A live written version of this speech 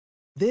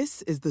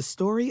This is the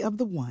story of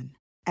the one.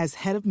 As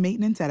head of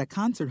maintenance at a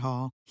concert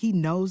hall, he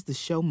knows the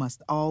show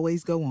must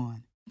always go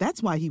on.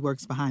 That's why he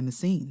works behind the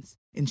scenes,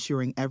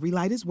 ensuring every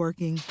light is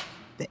working,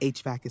 the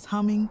HVAC is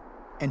humming,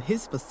 and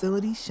his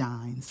facility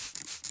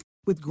shines.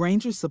 With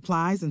Grainger's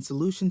supplies and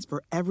solutions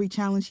for every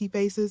challenge he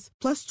faces,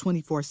 plus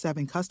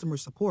 24/7 customer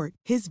support,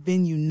 his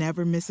venue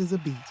never misses a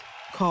beat.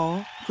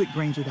 Call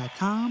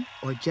quickgrainger.com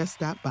or just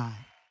stop by.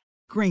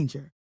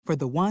 Grainger, for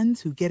the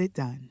ones who get it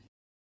done.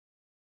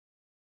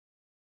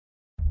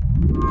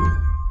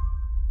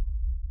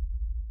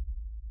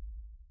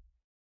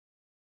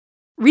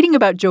 Reading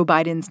about Joe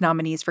Biden's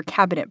nominees for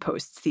cabinet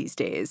posts these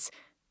days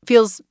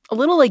feels a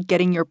little like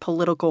getting your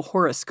political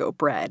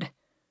horoscope read.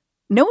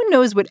 No one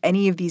knows what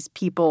any of these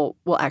people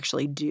will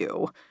actually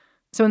do.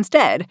 So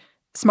instead,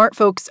 smart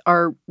folks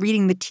are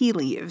reading the tea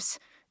leaves,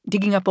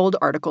 digging up old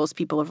articles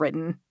people have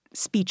written,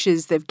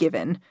 speeches they've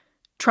given,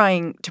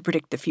 trying to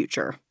predict the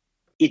future.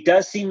 It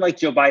does seem like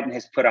Joe Biden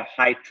has put a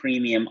high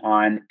premium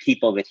on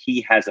people that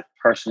he has a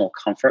personal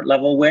comfort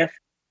level with.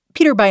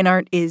 Peter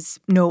Beinart is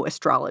no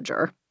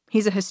astrologer.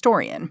 He's a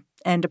historian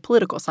and a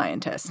political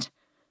scientist.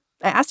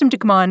 I asked him to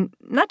come on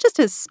not just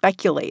to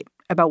speculate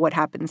about what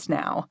happens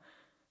now,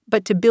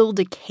 but to build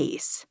a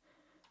case.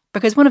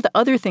 Because one of the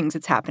other things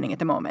that's happening at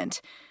the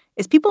moment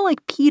is people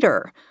like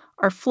Peter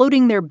are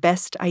floating their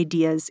best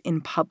ideas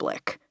in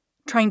public,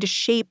 trying to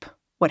shape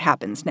what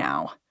happens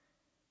now.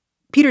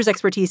 Peter's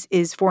expertise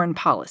is foreign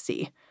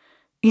policy.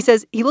 He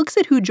says he looks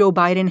at who Joe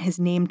Biden has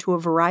named to a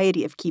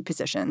variety of key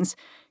positions,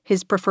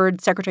 his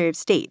preferred Secretary of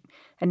State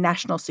and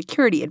National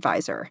Security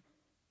Advisor.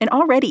 And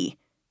already,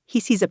 he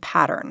sees a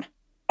pattern.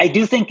 I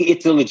do think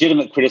it's a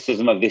legitimate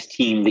criticism of this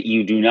team that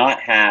you do not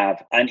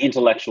have an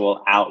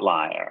intellectual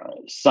outlier,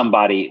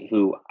 somebody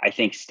who I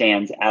think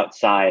stands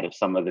outside of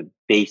some of the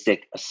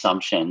basic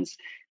assumptions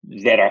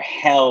that are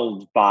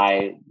held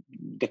by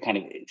the kind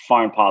of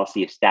foreign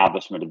policy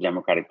establishment of the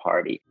Democratic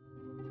Party.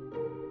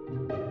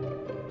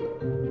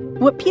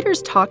 What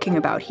Peter's talking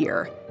about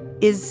here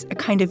is a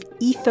kind of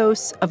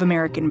ethos of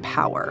American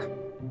power,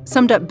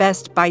 summed up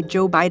best by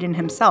Joe Biden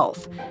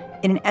himself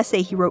in an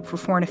essay he wrote for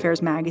Foreign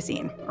Affairs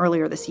magazine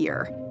earlier this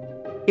year.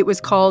 It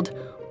was called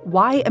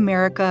Why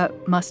America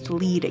Must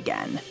Lead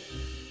Again.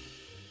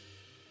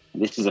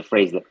 This is a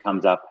phrase that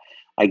comes up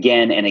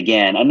again and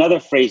again. Another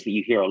phrase that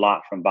you hear a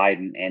lot from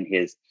Biden and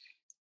his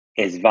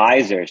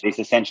advisors is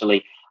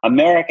essentially,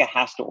 America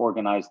has to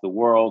organize the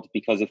world,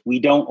 because if we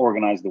don't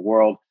organize the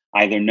world,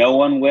 either no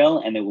one will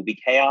and there will be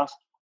chaos,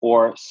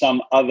 or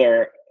some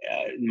other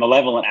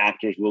malevolent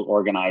actors will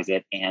organize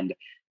it, and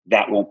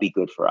that won't be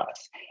good for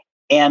us.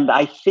 And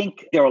I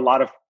think there are a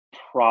lot of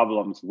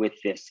problems with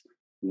this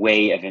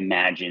way of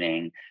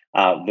imagining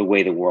the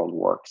way the world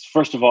works.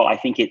 First of all, I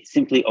think it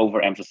simply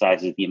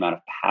overemphasizes the amount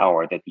of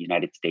power that the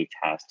United States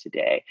has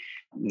today.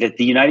 That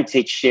the United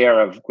States share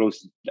of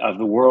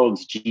the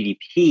world's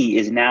GDP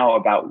is now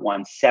about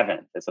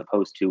 1/7, as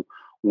opposed to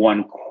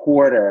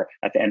 1/4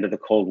 at the end of the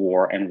Cold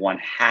War and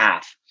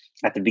 1/2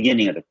 at the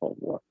beginning of the Cold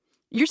War.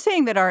 You're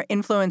saying that our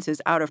influence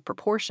is out of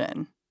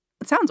proportion.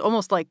 It sounds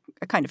almost like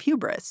a kind of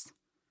hubris.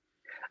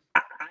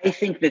 I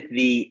think that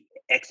the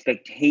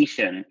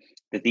expectation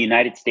that the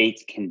United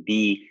States can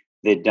be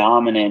the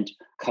dominant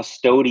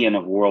custodian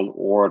of world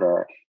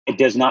order, it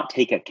does not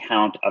take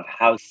account of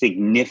how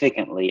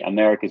significantly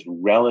America's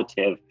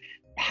relative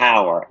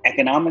power,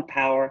 economic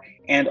power,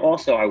 and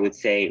also, I would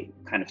say,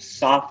 kind of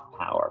soft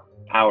power,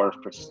 power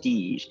of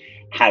prestige,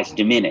 has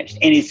diminished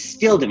and is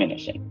still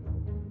diminishing.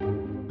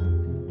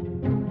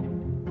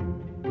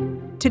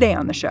 Today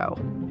on the show,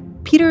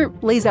 Peter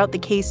lays out the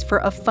case for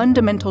a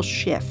fundamental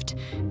shift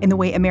in the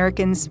way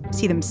Americans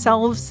see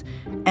themselves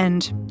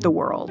and the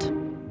world.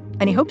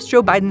 And he hopes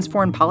Joe Biden's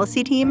foreign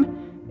policy team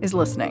is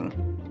listening.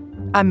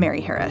 I'm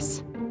Mary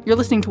Harris. You're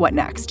listening to What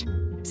Next?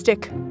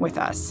 Stick with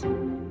us.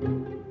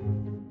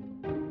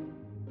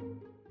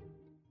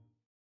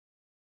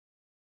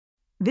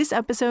 This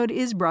episode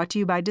is brought to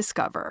you by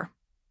Discover.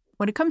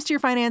 When it comes to your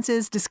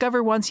finances,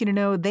 Discover wants you to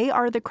know they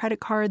are the credit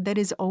card that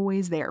is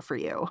always there for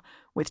you.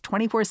 With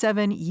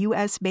 24/7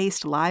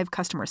 U.S.-based live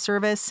customer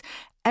service,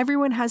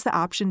 everyone has the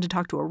option to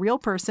talk to a real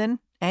person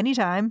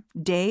anytime,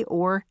 day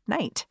or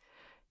night.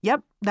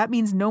 Yep, that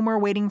means no more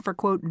waiting for,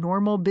 quote,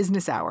 normal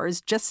business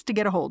hours just to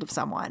get a hold of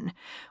someone.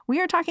 We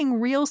are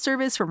talking real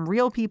service from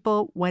real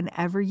people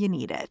whenever you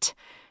need it.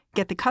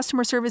 Get the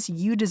customer service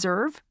you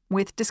deserve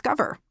with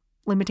Discover.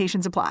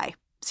 Limitations apply.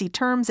 See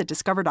terms at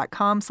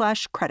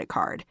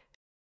discover.com/creditcard.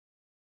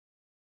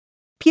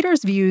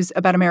 Peter's views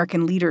about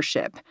American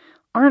leadership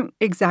aren't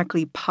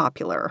exactly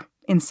popular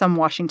in some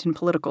Washington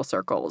political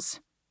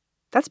circles.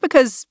 That's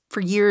because,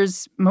 for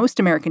years, most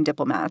American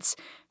diplomats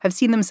have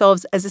seen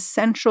themselves as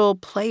essential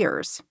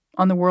players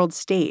on the world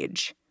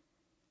stage.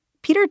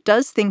 Peter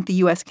does think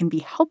the U.S. can be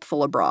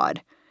helpful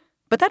abroad,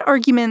 but that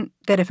argument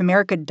that if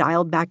America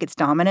dialed back its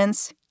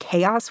dominance,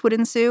 chaos would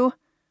ensue,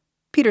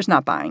 Peter's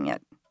not buying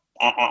it.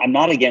 I'm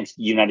not against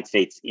the United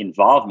States'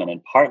 involvement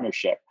and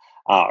partnership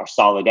or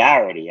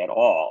solidarity at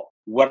all.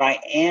 What I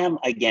am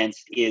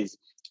against is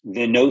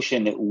the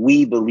notion that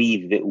we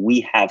believe that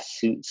we have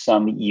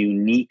some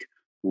unique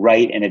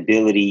right and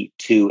ability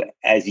to,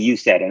 as you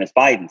said, and as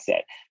Biden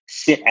said,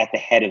 sit at the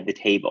head of the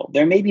table.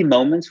 There may be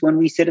moments when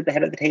we sit at the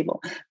head of the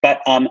table,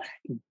 but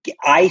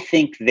I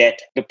think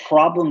that the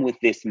problem with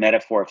this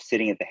metaphor of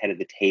sitting at the head of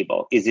the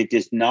table is it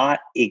does not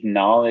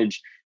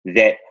acknowledge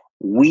that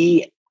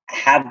we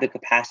have the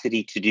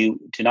capacity to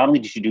not only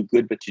to do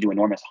good, but to do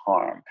enormous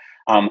harm.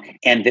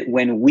 And that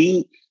when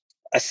we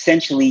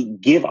essentially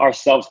give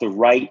ourselves the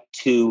right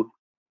to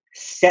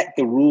set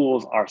the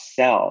rules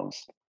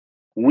ourselves,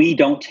 we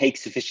don't take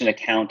sufficient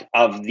account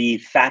of the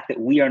fact that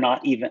we are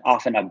not even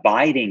often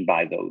abiding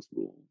by those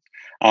rules.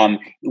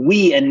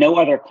 We and no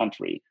other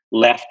country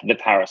left the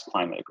Paris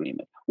Climate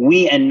Agreement.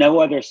 We and no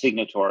other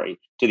signatory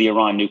to the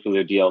Iran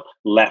nuclear deal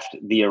left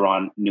the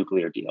Iran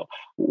nuclear deal.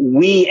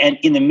 We, and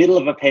in the middle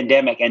of a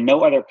pandemic, and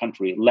no other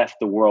country left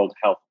the World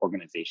Health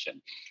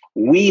Organization.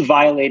 We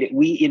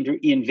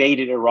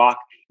invaded Iraq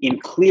in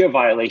clear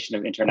violation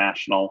of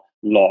international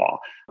law.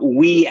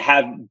 We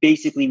have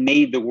basically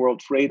made the World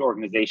Trade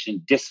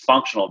Organization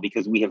dysfunctional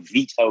because we have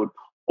vetoed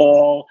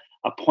all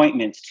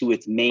appointments to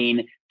its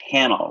main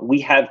panel.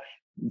 We have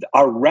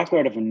our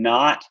record of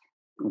not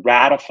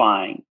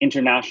ratifying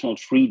international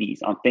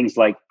treaties on things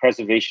like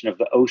preservation of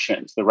the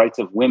oceans, the rights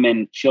of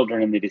women,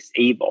 children, and the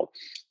disabled,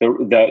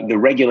 the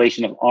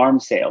regulation of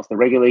arms sales, the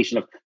regulation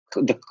of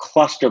the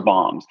cluster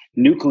bombs,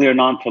 nuclear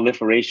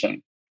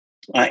non-proliferation,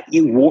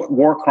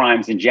 war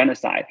crimes and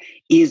genocide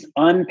is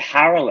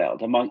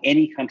unparalleled among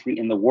any country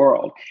in the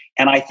world.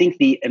 And I think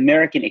the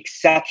American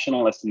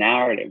exceptionalist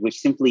narrative, which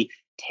simply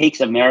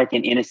takes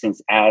American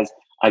innocence as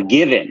a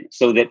given,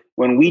 so that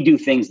when we do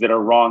things that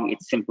are wrong,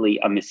 it's simply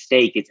a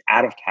mistake, it's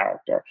out of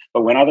character.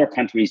 But when other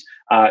countries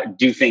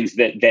do things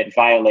that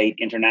violate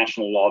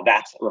international law,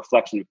 that's a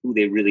reflection of who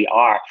they really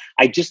are.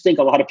 I just think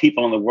a lot of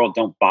people in the world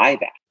don't buy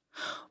that.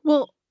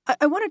 Well,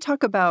 I want to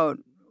talk about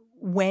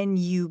when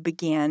you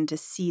began to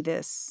see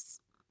this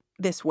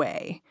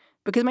way,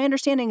 because my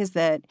understanding is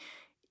that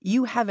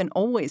you haven't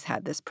always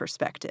had this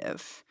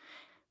perspective.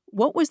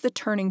 What was the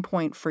turning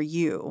point for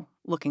you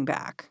looking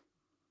back?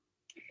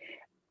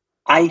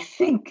 I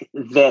think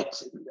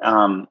that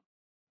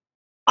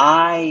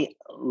I,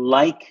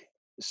 like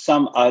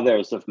some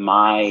others of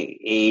my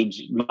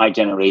age, my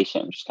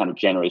generation, which is kind of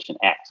Generation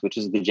X, which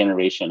is the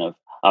generation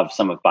of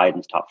some of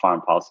Biden's top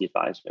foreign policy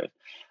advisors,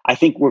 I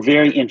think we're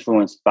very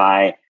influenced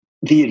by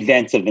the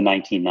events of the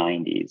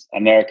 1990s,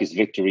 America's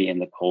victory in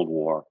the Cold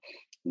War,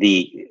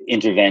 the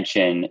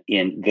intervention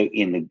in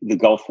the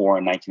Gulf War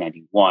in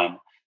 1991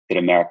 that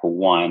America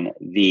won,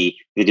 the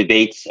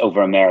debates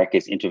over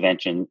America's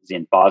interventions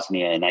in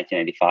Bosnia in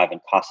 1995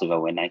 and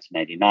Kosovo in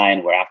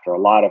 1999, where after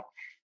a lot of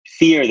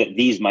fear that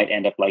these might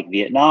end up like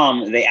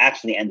Vietnam, they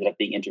actually ended up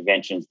being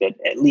interventions that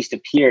at least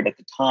appeared at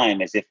the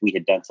time as if we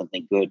had done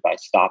something good by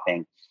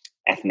stopping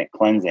ethnic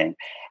cleansing.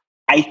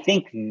 I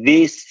think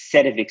this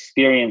set of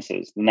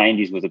experiences, the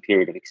 90s was a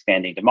period of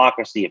expanding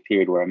democracy, a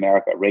period where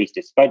America raised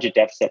its budget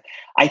deficit,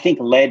 I think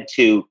led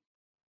to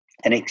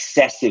an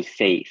excessive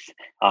faith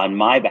on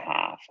my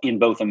behalf in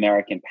both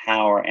American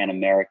power and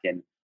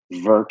American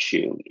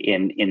virtue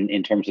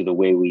in terms of the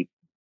way we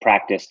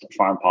practiced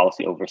foreign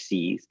policy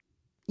overseas.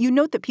 You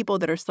note that people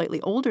that are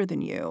slightly older than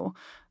you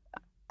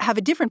have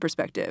a different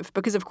perspective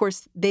because, of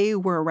course, they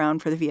were around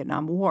for the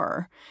Vietnam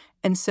War.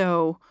 And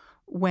so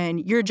when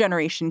your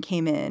generation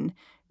came in,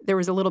 there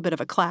was a little bit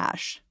of a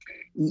clash.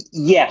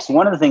 Yes.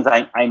 One of the things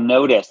I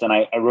noticed, and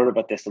I wrote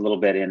about this a little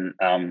bit in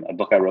a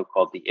book I wrote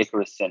called The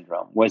Icarus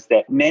Syndrome, was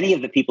that many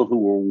of the people who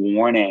were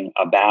warning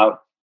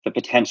about the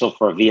potential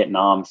for a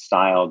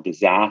Vietnam-style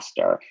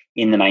disaster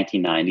in the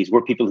 1990s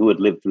were people who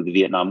had lived through the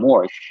Vietnam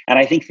War. And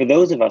I think for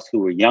those of us who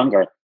were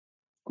younger,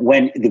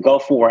 when the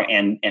Gulf War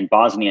and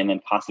Bosnia and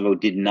then Kosovo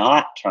did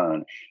not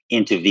turn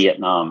into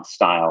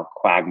Vietnam-style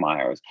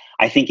quagmires,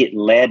 I think it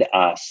led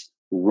us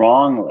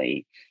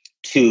wrongly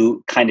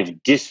to kind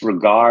of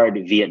disregard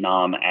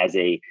Vietnam as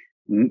a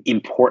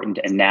important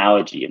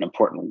analogy, an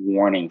important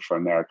warning for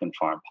American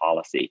foreign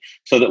policy.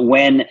 So that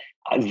when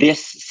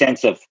this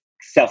sense of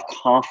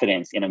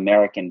self-confidence in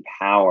American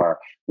power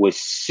was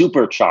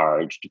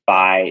supercharged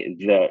by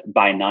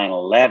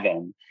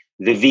 9/11,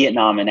 the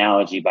Vietnam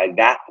analogy by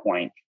that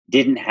point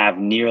didn't have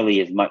nearly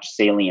as much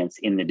salience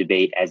in the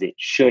debate as it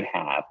should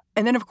have.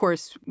 And then, of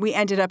course, we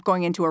ended up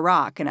going into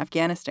Iraq and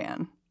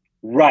Afghanistan.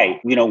 Right.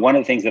 You know, one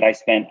of the things that I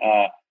spent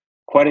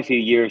quite a few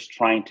years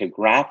trying to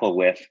grapple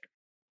with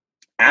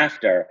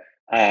after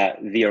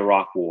the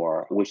Iraq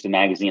War, which the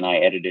magazine I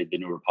edited, The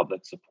New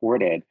Republic,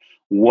 supported,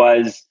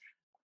 was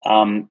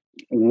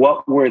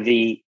what were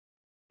the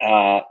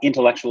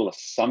intellectual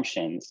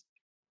assumptions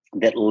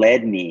that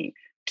led me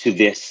to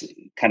this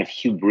kind of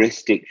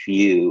hubristic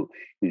view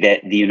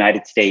that the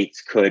United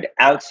States could,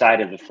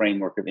 outside of the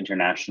framework of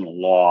international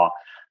law,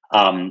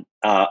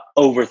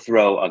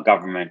 overthrow a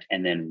government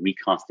and then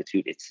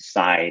reconstitute its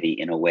society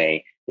in a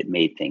way that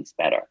made things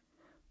better.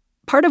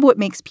 Part of what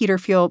makes Peter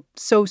feel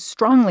so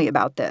strongly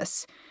about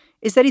this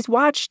is that he's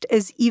watched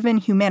as even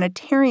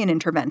humanitarian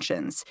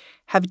interventions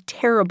have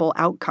terrible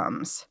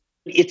outcomes.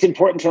 It's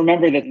important to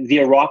remember that the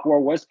Iraq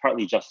War was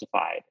partly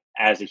justified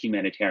as a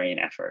humanitarian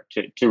effort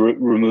to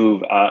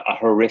remove a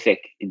horrific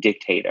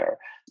dictator.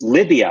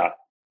 Libya,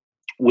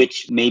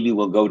 which maybe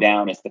will go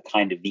down as the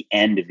kind of the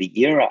end of the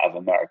era of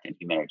American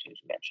humanitarian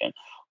intervention,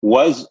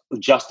 was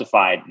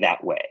justified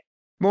that way.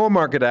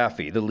 Muammar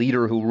Gaddafi, the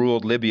leader who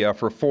ruled Libya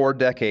for 4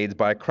 decades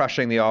by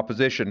crushing the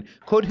opposition,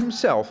 could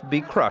himself be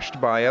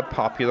crushed by a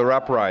popular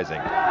uprising.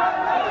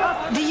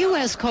 The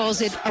U.S. calls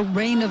it a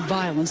reign of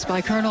violence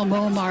by Colonel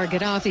Muammar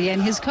Gaddafi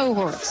and his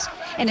cohorts,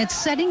 and it's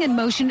setting in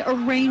motion a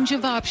range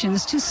of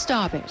options to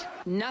stop it.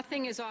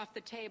 Nothing is off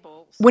the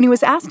table. When he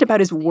was asked about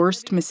his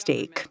worst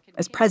mistake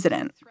as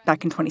president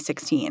back in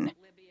 2016,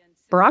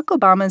 Barack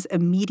Obama's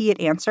immediate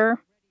answer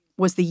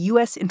was the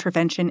U.S.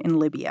 intervention in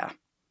Libya.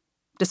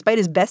 Despite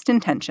his best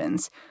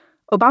intentions,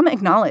 Obama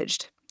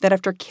acknowledged that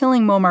after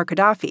killing Muammar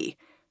Gaddafi,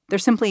 there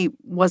simply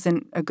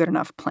wasn't a good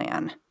enough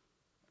plan.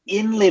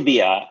 In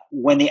Libya,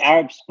 when the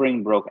Arab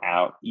Spring broke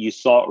out, you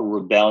saw a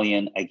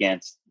rebellion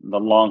against the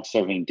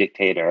long-serving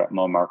dictator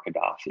Muammar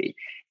Gaddafi.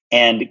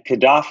 And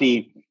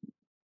Gaddafi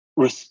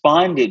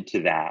responded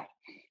to that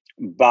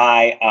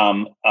by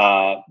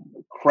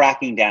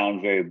cracking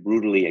down very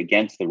brutally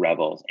against the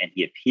rebels, and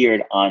he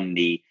appeared on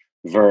the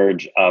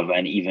verge of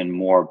an even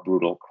more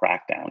brutal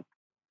crackdown.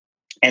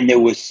 And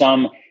there was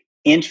some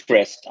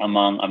interest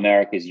among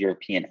America's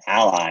European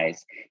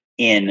allies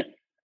in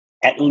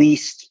at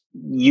least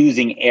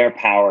using air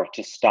power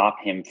to stop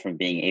him from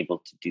being able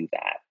to do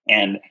that.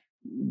 And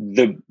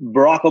the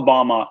Barack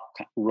Obama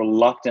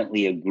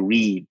reluctantly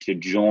agreed to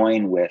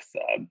join with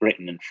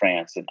Britain and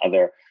France and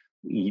other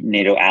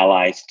NATO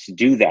allies to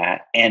do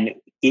that. And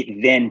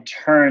it then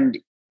turned,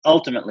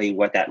 ultimately,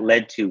 what that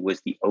led to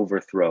was the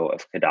overthrow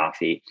of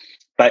Gaddafi.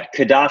 But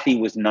Gaddafi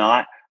was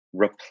not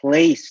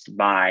replaced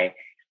by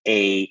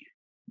a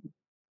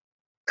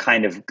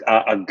kind of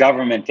a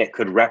government that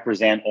could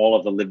represent all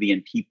of the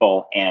Libyan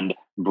people and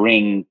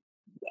bring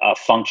a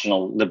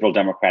functional liberal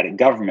democratic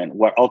government.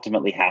 What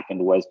ultimately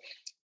happened was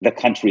the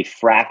country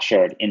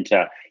fractured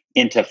into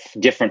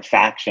different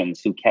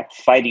factions who kept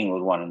fighting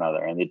with one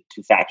another, and the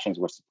two factions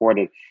were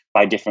supported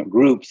by different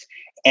groups.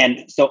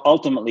 And so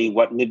ultimately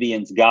what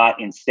Libyans got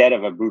instead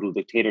of a brutal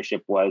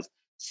dictatorship was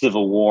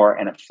civil war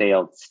and a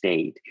failed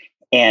state.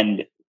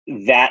 And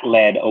that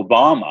led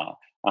Obama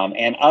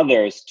and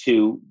others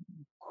to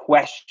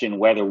question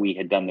whether we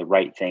had done the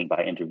right thing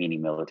by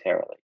intervening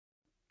militarily.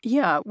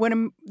 Yeah,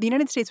 when the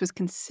United States was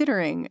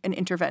considering an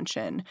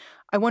intervention,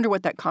 I wonder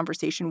what that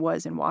conversation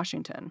was in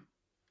Washington.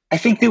 I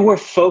think there were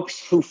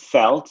folks who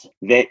felt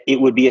that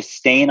it would be a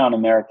stain on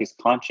America's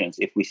conscience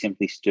if we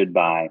simply stood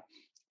by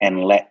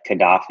and let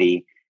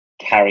Gaddafi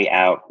carry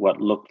out what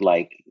looked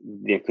like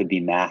there could be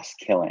mass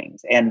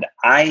killings. And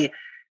I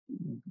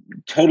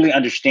totally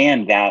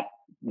understand that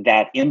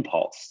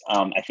impulse.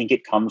 I think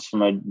it comes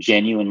from a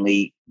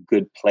genuinely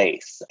good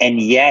place.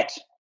 And yet,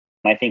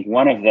 I think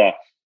one of the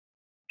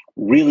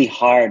really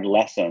hard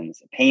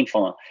lessons,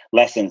 painful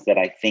lessons that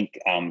I think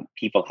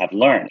people have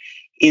learned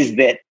is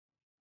that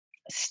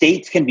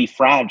states can be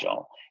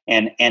fragile.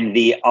 And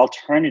the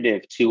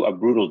alternative to a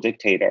brutal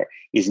dictator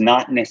is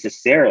not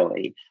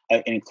necessarily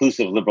an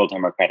inclusive liberal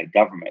democratic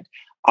government.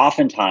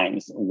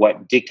 Oftentimes,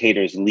 what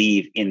dictators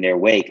leave in their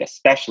wake,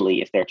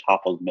 especially if they're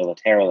toppled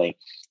militarily,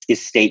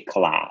 is state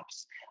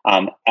collapse.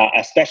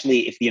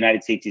 Especially if the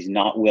United States is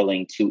not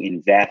willing to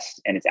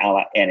invest and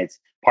its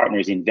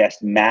partners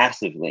invest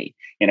massively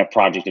in a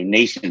project of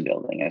nation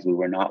building, as we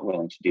were not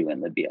willing to do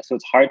in Libya. So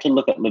it's hard to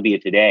look at Libya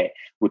today,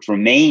 which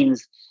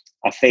remains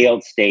a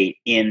failed state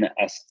in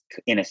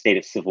a state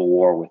of civil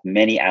war with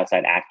many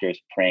outside actors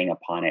preying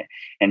upon it,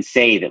 and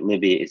say that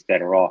Libya is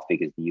better off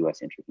because the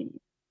U.S. intervened.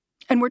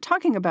 And we're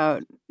talking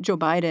about Joe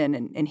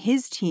Biden and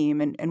his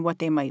team and what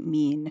they might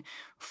mean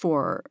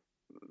for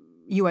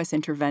U.S.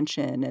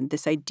 intervention and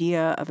this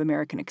idea of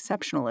American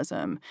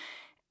exceptionalism.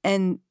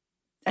 And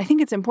I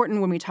think it's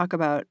important when we talk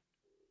about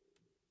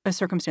a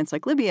circumstance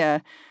like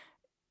Libya,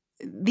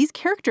 these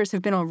characters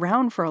have been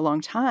around for a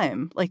long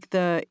time, like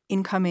the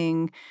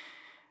incoming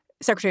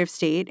Secretary of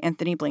State,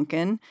 Anthony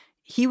Blinken.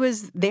 He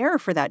was there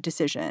for that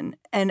decision.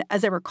 And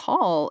as I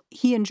recall,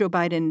 he and Joe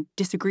Biden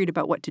disagreed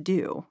about what to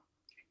do.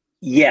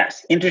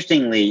 Yes.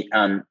 Interestingly,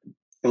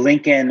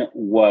 Blinken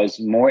was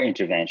more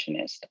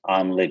interventionist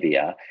on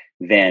Libya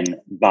than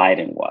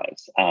Biden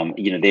was.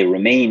 They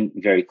remain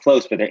very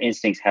close, but their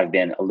instincts have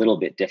been a little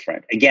bit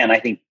different. Again, I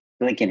think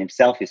Blinken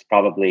himself is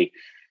probably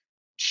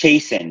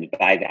chastened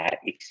by that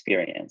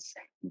experience.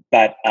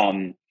 But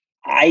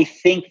I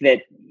think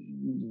that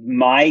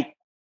my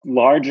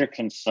larger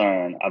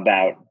concern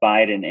about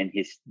Biden and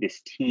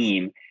this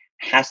team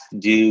has to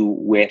do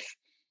with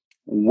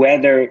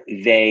whether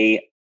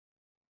they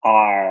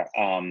are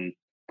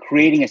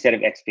creating a set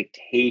of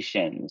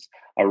expectations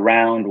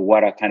around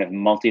what a kind of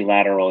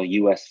multilateral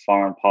U.S.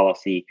 foreign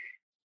policy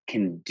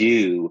can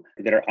do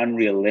that are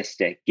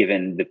unrealistic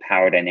given the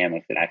power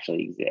dynamics that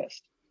actually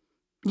exist.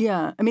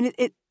 Yeah. I mean,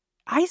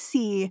 I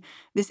see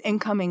this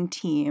incoming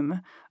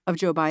team of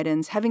Joe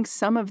Biden's having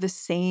some of the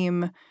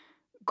same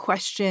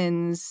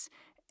questions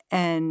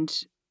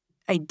and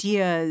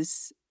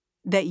ideas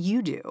that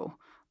you do.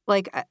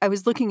 Like, I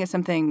was looking at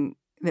something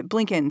that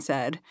Blinken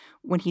said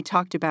when he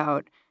talked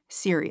about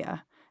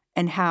Syria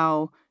and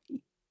how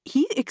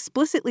he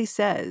explicitly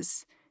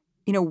says,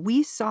 you know,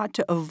 we sought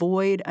to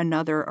avoid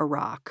another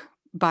Iraq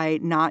by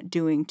not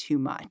doing too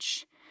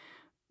much.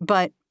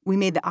 But we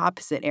made the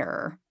opposite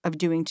error of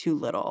doing too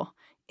little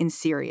in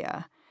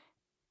Syria.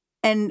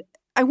 And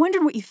I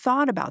wondered what you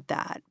thought about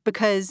that,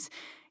 because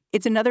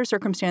it's another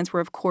circumstance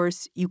where, of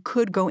course, you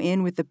could go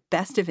in with the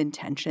best of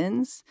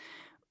intentions,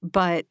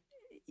 but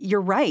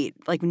you're right.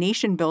 Like,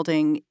 nation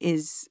building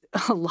is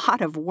a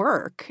lot of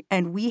work,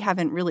 and we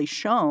haven't really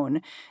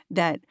shown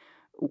that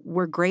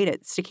we're great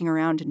at sticking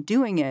around and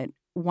doing it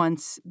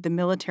once the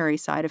military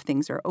side of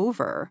things are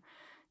over.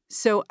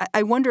 So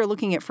I wonder,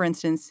 looking at, for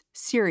instance,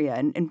 Syria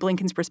and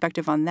Blinken's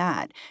perspective on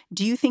that,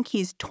 do you think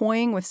he's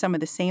toying with some of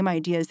the same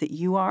ideas that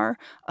you are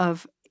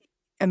of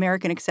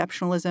American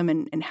exceptionalism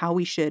and how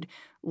we should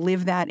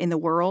live that in the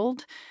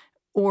world,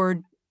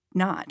 or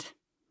not?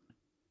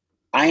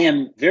 I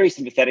am very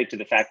sympathetic to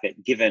the fact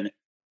that, given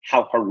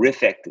how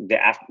horrific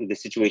the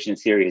situation in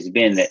Syria has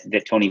been,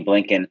 that Tony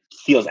Blinken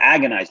feels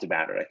agonized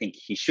about it. I think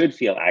he should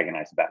feel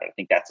agonized about it. I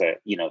think that's a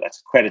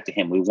credit to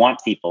him. We want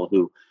people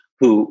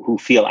who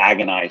feel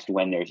agonized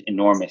when there's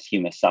enormous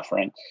human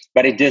suffering.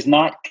 But it does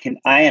not.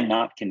 I am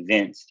not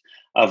convinced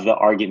of the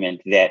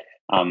argument that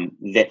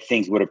that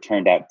things would have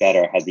turned out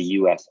better had the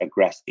U.S.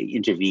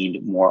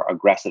 intervened more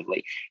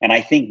aggressively. And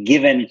I think,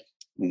 given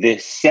the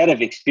set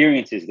of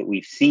experiences that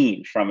we've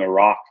seen from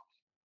Iraq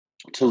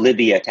to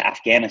Libya to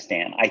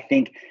Afghanistan, I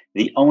think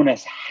the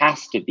onus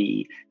has to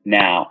be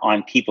now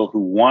on people who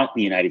want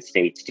the United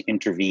States to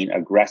intervene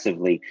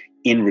aggressively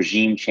in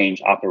regime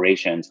change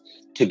operations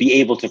to be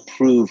able to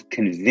prove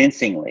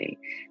convincingly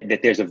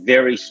that there's a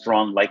very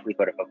strong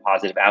likelihood of a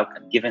positive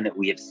outcome, given that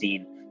we have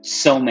seen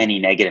so many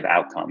negative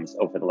outcomes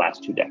over the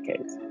last 2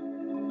 decades.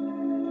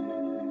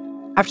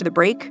 After the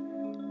break,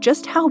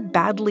 just how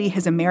badly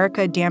has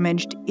America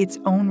damaged its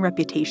own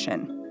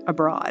reputation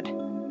abroad?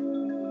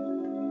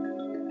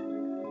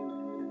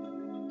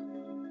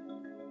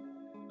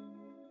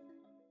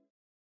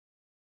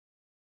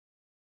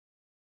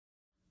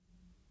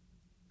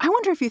 I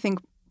wonder if you think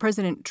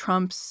President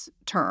Trump's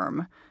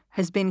term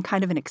has been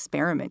kind of an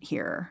experiment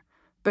here,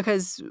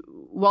 because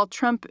while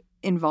Trump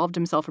involved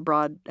himself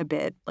abroad a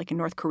bit, like in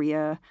North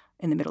Korea,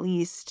 in the Middle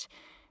East,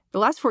 the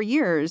last 4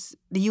 years,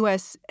 the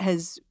U.S.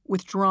 has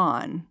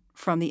withdrawn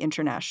from the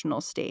international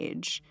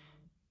stage.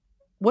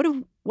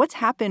 What's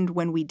happened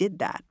when we did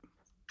that?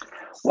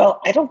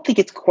 Well, I don't think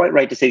it's quite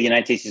right to say the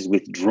United States is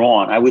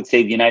withdrawn. I would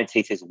say the United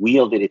States has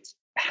wielded its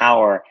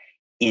power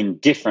in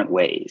different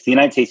ways. The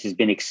United States has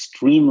been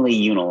extremely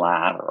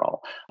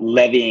unilateral,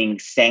 levying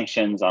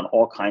sanctions on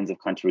all kinds of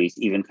countries,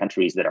 even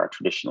countries that are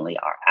traditionally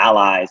our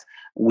allies.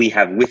 We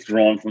have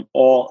withdrawn from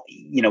all,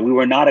 we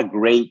were not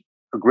great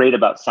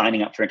about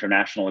signing up for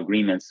international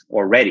agreements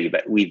already,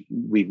 but we've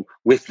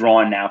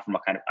withdrawn now from a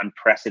kind of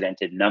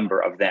unprecedented number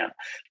of them.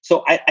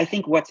 So I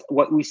think what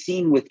we've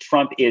seen with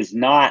Trump is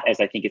not, as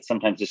I think it's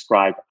sometimes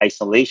described,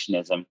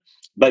 isolationism,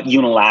 but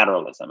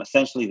unilateralism.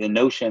 Essentially, the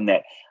notion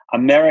that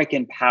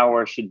American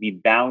power should be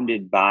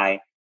bounded by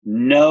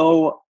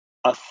no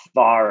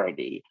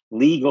authority,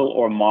 legal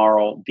or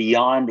moral,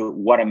 beyond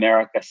what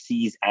America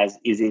sees as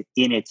is it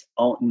in its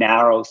own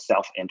narrow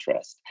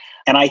self-interest.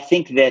 And I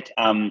think that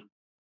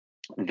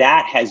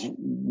that has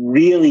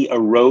really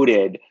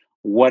eroded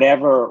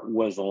whatever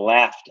was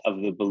left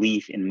of the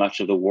belief in much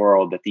of the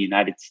world that the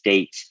United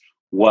States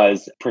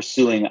was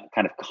pursuing a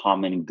kind of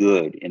common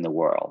good in the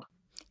world.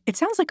 It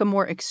sounds like a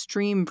more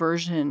extreme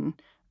version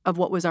of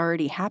what was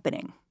already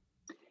happening.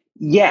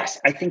 Yes,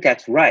 I think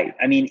that's right.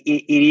 I mean,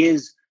 it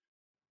is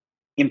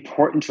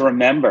important to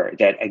remember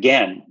that,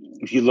 again,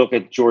 if you look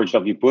at George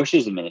W.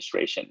 Bush's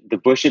administration, the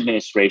Bush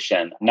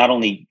administration not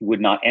only would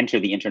not enter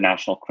the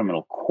International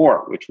Criminal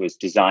Court, which was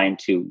designed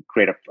to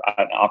create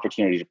an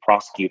opportunity to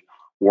prosecute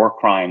war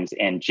crimes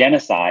and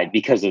genocide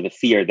because of the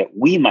fear that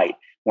we might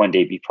one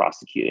day be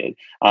prosecuted,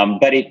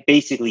 but it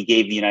basically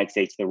gave the United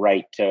States the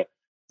right to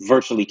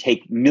virtually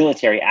take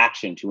military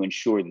action to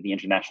ensure that the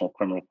International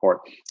Criminal Court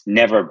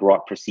never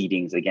brought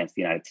proceedings against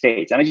the United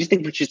States. And I just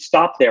think we should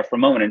stop there for a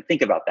moment and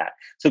think about that.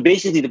 So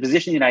basically, the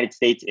position of the United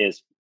States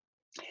is,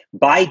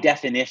 by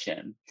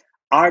definition,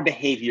 our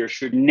behavior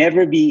should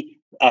never be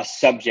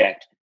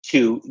subject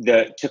to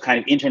kind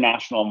of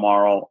international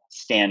moral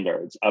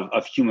standards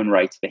of human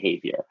rights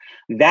behavior.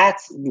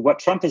 That's what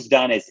Trump has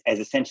done, is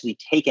essentially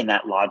taken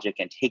that logic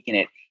and taken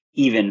it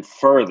even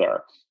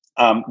further.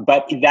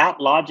 But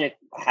that logic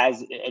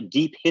has a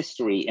deep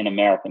history in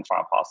American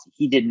foreign policy.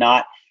 He did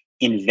not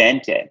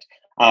invent it.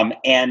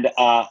 And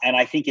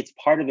I think it's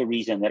part of the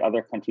reason that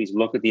other countries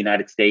look at the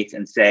United States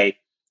and say,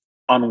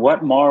 on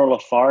what moral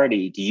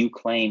authority do you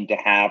claim to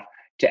have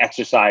to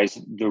exercise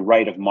the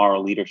right of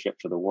moral leadership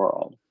for the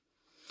world?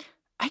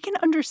 I can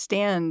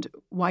understand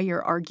why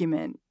your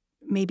argument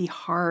may be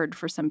hard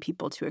for some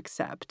people to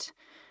accept,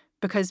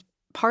 because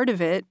part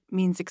of it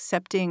means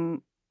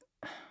accepting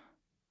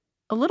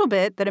a little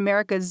bit that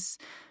America's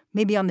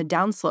maybe on the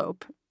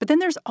downslope. But then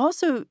there's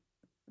also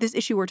this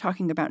issue we're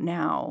talking about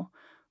now,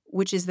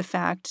 which is the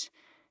fact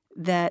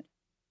that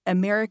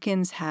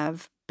Americans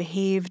have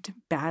behaved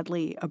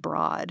badly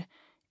abroad,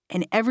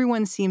 and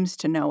everyone seems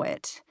to know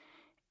it.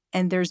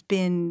 And there's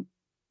been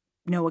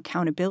no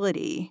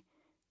accountability.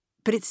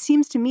 But it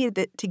seems to me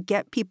that to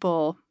get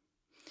people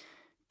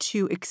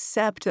to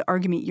accept the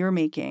argument you're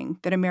making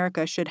that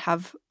America should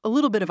have a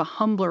little bit of a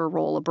humbler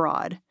role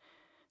abroad,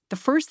 the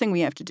first thing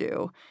we have to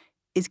do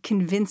is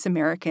convince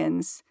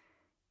Americans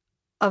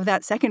of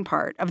that second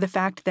part, of the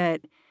fact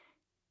that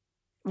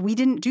we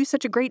didn't do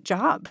such a great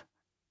job.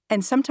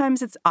 And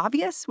sometimes it's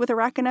obvious with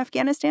Iraq and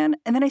Afghanistan,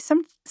 and then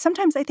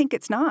sometimes I think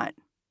it's not.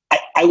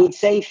 I would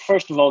say,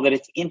 first of all, that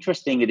it's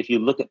interesting that if you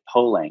look at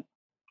polling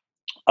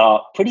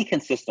pretty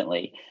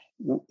consistently,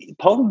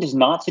 polling does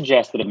not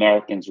suggest that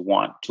Americans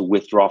want to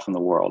withdraw from the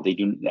world. They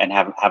do, and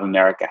have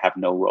America have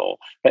no role.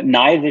 But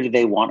neither do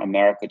they want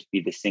America to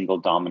be the single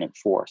dominant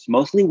force.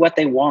 Mostly what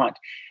they want,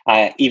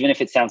 even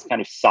if it sounds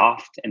kind of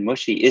soft and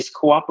mushy, is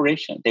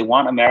cooperation. They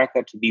want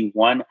America to be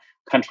one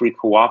country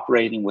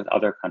cooperating with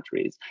other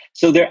countries.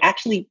 So there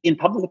actually, in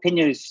public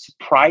opinion, is a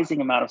surprising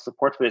amount of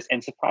support for this,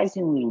 and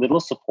surprisingly little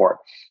support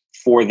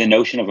for the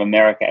notion of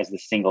America as the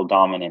single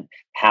dominant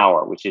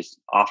power, which is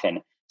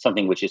often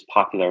something which is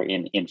popular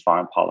in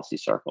foreign policy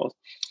circles.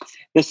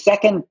 The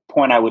second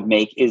point I would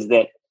make is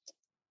that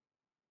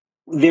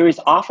there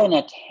is often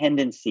a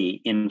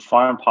tendency in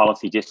foreign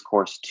policy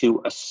discourse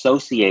to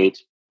associate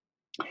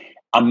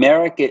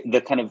America's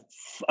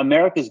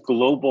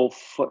global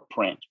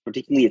footprint,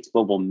 particularly its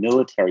global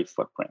military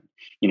footprint.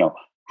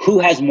 Who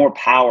has more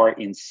power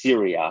in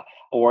Syria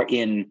or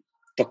in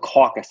the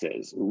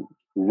Caucasus,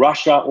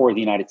 Russia or the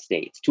United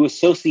States, to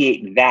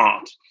associate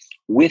that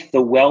with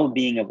the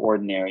well-being of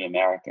ordinary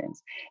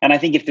Americans. And I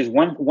think if there's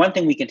one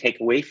thing we can take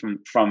away from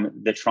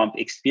the Trump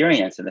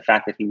experience and the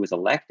fact that he was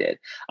elected,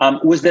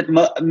 was that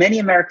many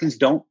Americans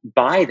don't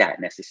buy that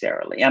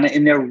necessarily,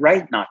 and they're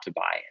right not to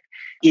buy it.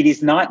 It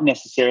is not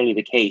necessarily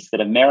the case that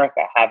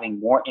America having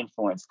more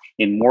influence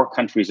in more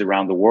countries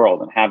around the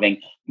world and having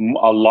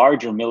a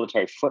larger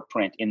military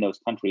footprint in those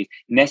countries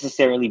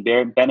necessarily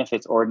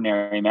benefits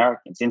ordinary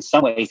Americans. In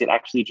some ways, it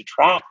actually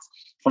detracts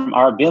from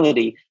our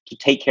ability to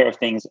take care of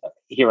things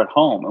here at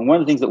home. And one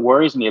of the things that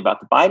worries me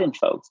about the Biden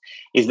folks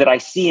is that I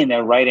see in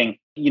their writing,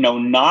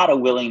 not a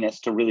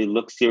willingness to really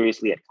look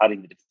seriously at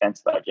cutting the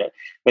defense budget,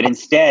 but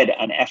instead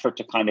an effort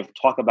to kind of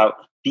talk about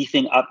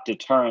beefing up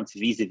deterrence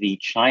vis-a-vis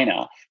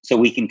China so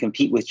we can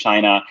compete with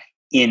China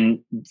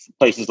in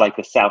places like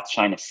the South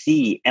China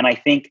Sea. And I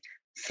think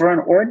for an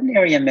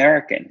ordinary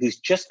American who's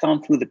just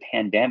gone through the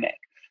pandemic,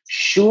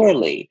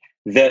 surely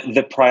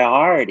the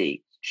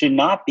priority should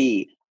not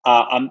be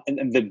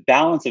the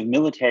balance of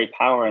military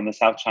power in the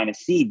South China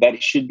Sea, but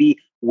it should be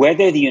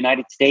whether the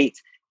United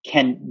States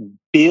can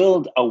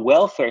build a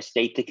welfare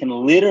state that can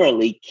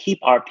literally keep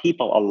our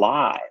people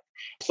alive.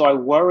 So I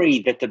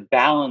worry that the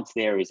balance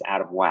there is out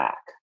of whack.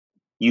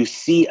 You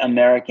see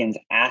Americans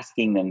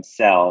asking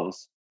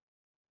themselves,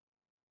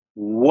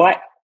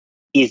 what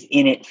is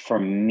in it for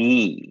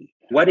me?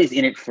 What is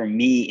in it for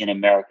me in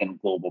American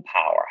global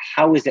power?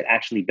 How is it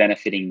actually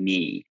benefiting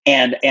me?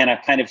 And a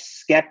kind of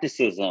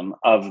skepticism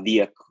of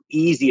the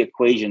easy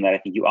equation that I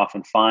think you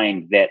often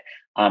find, that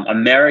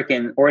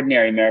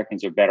ordinary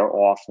Americans are better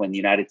off when the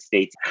United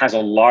States has a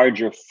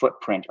larger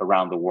footprint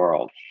around the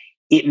world.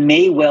 It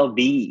may well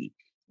be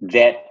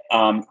that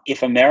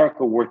if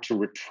America were to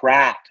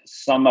retract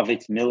some of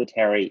its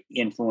military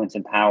influence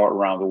and power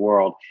around the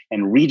world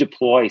and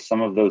redeploy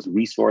some of those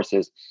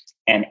resources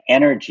and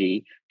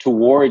energy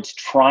towards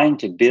trying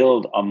to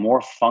build a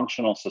more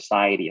functional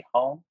society at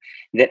home,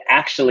 that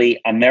actually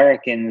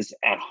Americans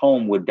at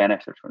home would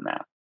benefit from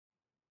that.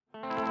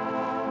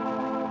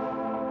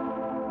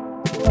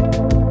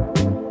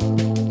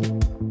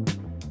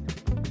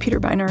 Peter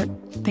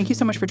Beinart, thank you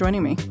so much for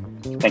joining me.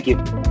 Thank you.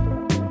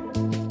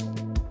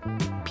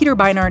 Peter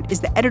Beinart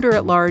is the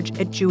editor-at-large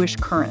at Jewish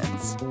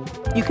Currents.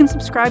 You can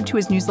subscribe to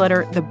his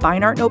newsletter, The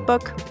Beinart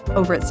Notebook,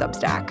 over at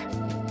Substack.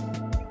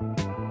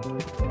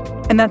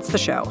 And that's the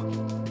show.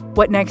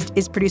 What Next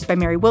is produced by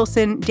Mary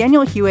Wilson,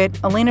 Daniel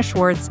Hewitt, Elena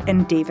Schwartz,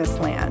 and Davis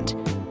Land.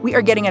 We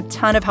are getting a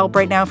ton of help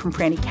right now from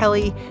Franny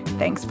Kelly.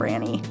 Thanks,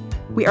 Franny.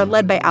 We are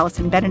led by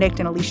Allison Benedict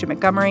and Alicia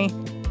Montgomery.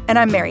 And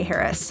I'm Mary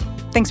Harris.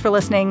 Thanks for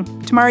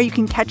listening. Tomorrow you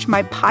can catch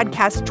my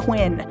podcast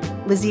twin,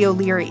 Lizzie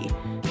O'Leary.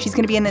 She's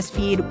going to be in this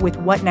feed with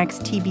What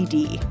Next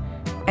TBD.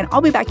 And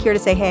I'll be back here to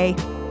say hey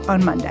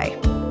on Monday.